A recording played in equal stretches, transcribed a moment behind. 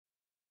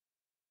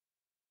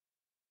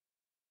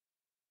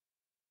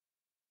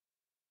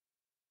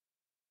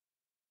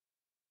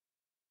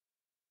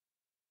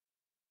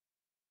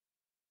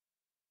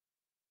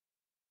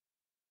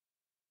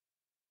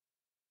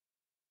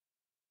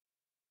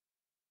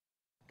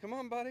Come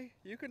on, buddy.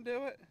 You can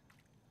do it.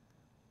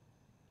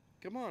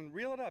 Come on,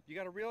 reel it up. You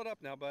got to reel it up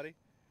now, buddy.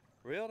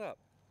 Reel it up.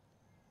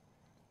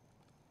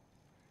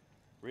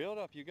 Reel it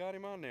up. You got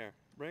him on there.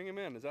 Bring him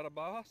in. Is that a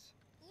boss?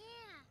 Yeah.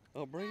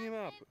 Oh, bring him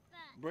up.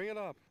 Bring it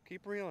up.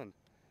 Keep reeling.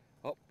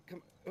 Oh,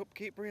 come. Oh,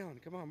 keep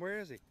reeling. Come on. Where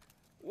is he?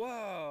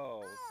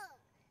 Whoa. Oh.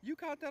 You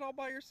caught that all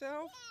by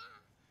yourself? Yeah.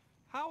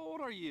 How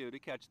old are you to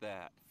catch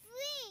that?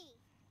 3.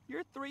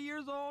 You're 3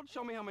 years old?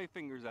 Show me how many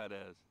fingers that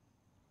is.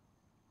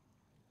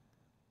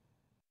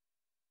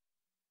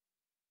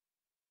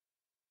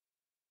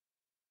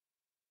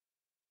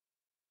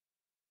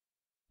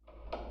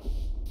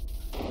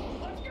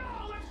 Let's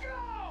go! Let's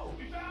go!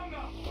 We found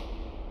them!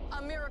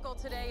 A miracle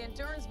today in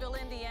Durnsville,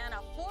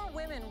 Indiana. 4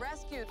 women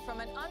rescued from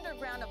an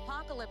underground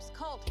apocalypse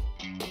cult.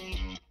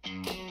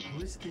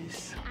 Who is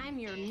this? I'm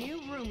your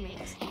new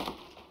roommate.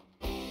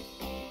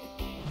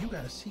 You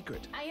got a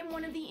secret. I am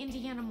one of the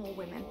Indiana mole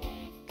women.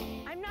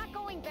 I'm not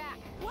going back.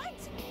 What?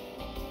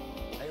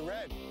 Hey,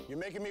 Red, you're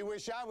making me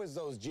wish I was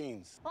those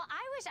jeans. Well,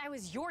 I wish I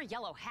was your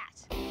yellow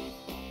hat.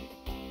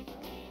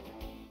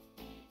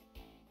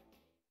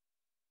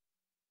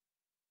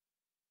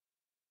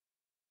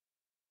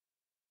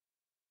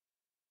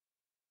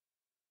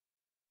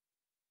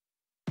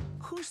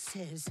 Who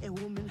says a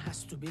woman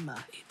has to be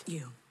married?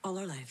 You, all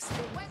our lives.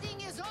 The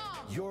wedding is on!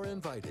 You're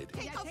invited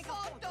Take a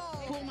photo!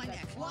 Pull my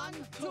neck. 1,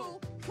 2,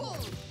 pull!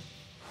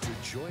 to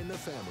join the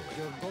family.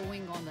 You're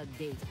going on a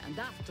date, and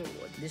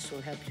afterward, this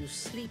will help you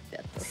sleep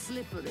better.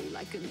 Slippery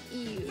like an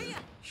eel.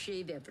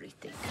 Shave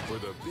everything. For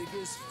the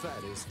biggest,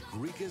 fattest,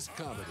 Greekest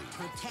comedy.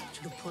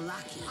 Protect the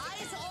Polaki.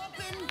 Eyes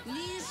open,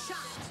 knees shut.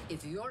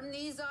 If your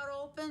knees are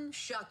open,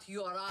 shut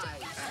your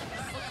eyes.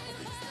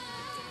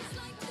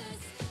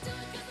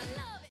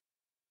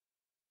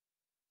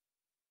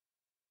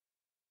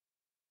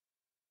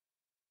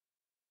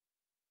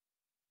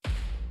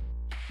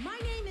 My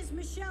name is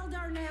Michelle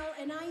Darnell,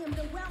 and I am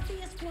the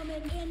wealthiest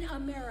woman in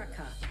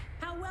America.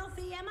 How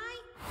wealthy am I?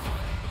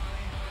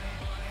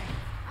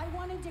 I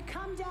wanted to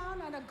come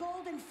down on a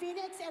golden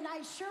phoenix, and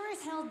I sure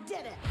as hell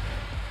did it.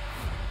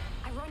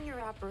 I run your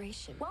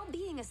operation. While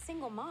being a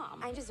single mom,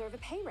 I deserve a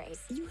pay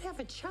raise. You have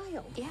a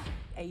child. Yeah.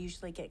 I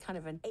usually get kind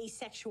of an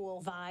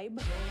asexual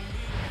vibe.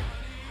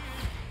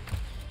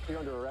 You're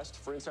under arrest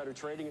for insider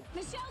trading.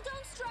 Michelle,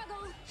 don't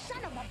struggle.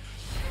 Son of a...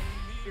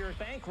 You're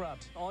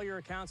bankrupt. All your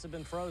accounts have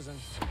been frozen.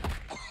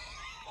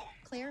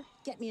 Claire,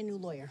 get me a new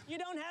lawyer. You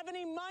don't have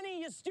any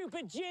money, you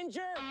stupid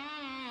ginger!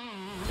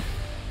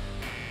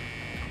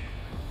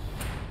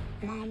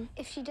 Mom,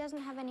 if she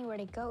doesn't have anywhere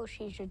to go,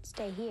 she should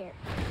stay here.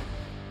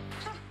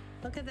 Ha,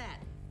 look at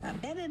that. A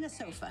bed and a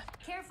sofa.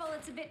 Careful,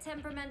 it's a bit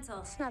temperamental.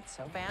 It's not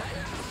so bad.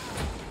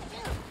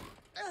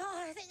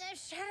 Oh, I think I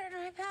shattered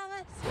my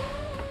pelvis.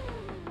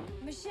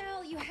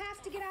 Michelle, you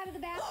have to get out of the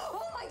bath.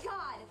 Oh my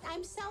God!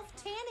 I'm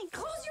self-tanning.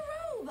 Close your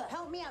robe.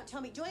 Help me out.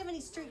 Tell me, do I have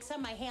any streaks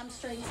on my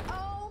hamstrings?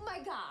 Oh my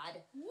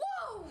God!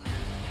 Whoa!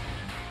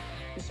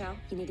 Michelle,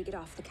 you need to get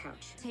off the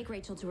couch. Take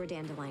Rachel to her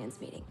dandelions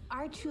meeting.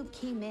 Our troop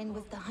came in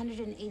with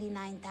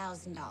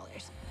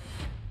 $189,000.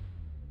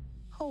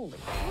 Holy.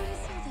 What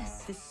is all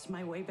this? This is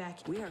my way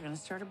back. We are going to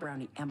start a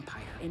brownie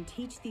empire and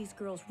teach these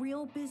girls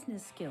real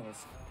business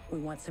skills. We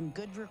want some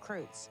good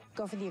recruits.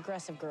 Go for the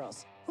aggressive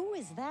girls. Who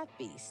is that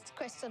beast?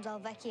 Crystal Del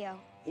Vecchio.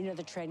 You know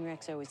the train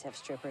wrecks always have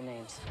stripper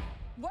names.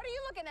 What are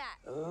you looking at?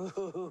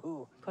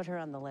 Ooh, put her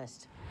on the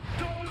list.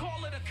 Don't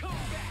call it a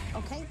comeback!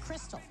 Okay,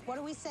 Crystal, what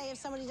do we say if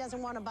somebody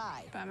doesn't want to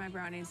buy? Buy my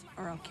brownies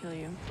or I'll kill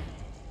you.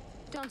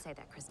 Don't say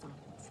that, Crystal.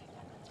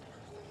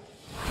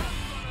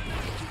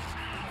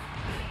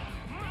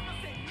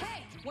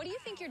 Hey, what do you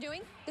think you're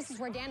doing? This is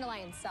where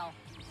dandelions sell.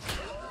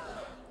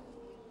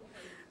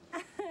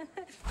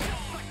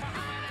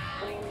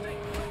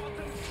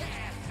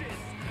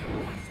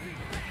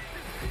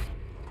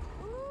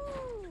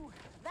 Ooh,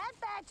 that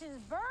batch is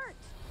burnt.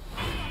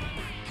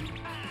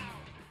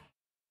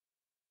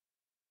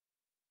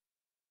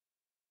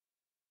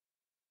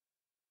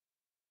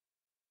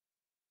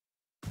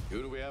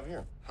 Who do we have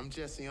here? I'm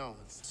Jesse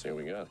Owens. See what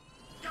we got.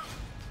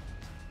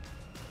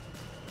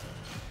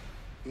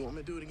 You want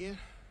me to do it again?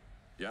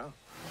 Yeah.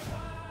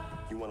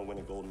 You want to win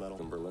a gold medal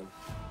from Berlin?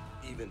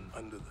 Even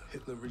under the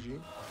Hitler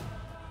regime?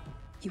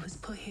 You was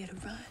put here to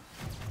run.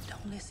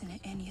 Don't listen to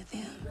any of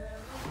them.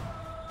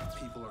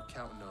 People are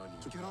counting on you.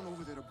 So get on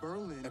over there to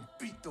Berlin and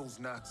beat those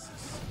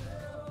Nazis.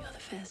 You're the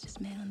fastest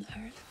man on the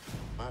earth.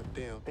 My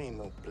damn, ain't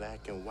no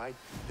black and white.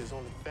 There's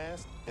only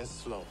fast and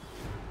slow.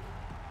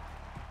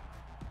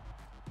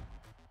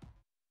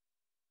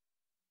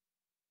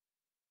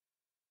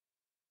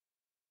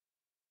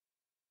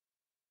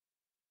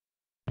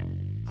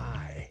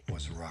 I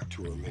was a rock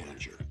tour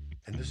manager,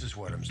 and this is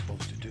what I'm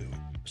supposed to do.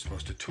 I'm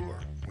supposed to tour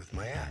with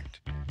my act.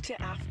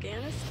 To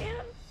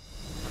Afghanistan?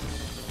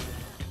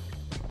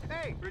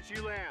 Hey, Richie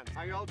Land.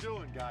 How y'all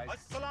doing, guys?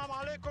 Assalamu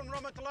alaikum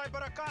rahmatullahi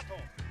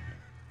barakatuh.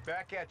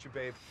 Back at you,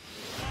 babe.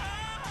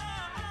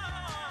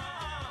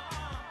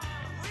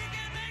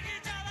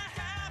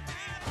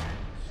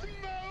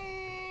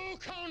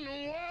 Smoke on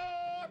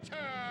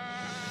water.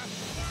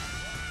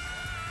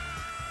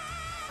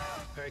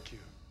 Thank you.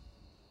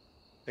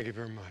 Thank you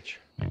very much.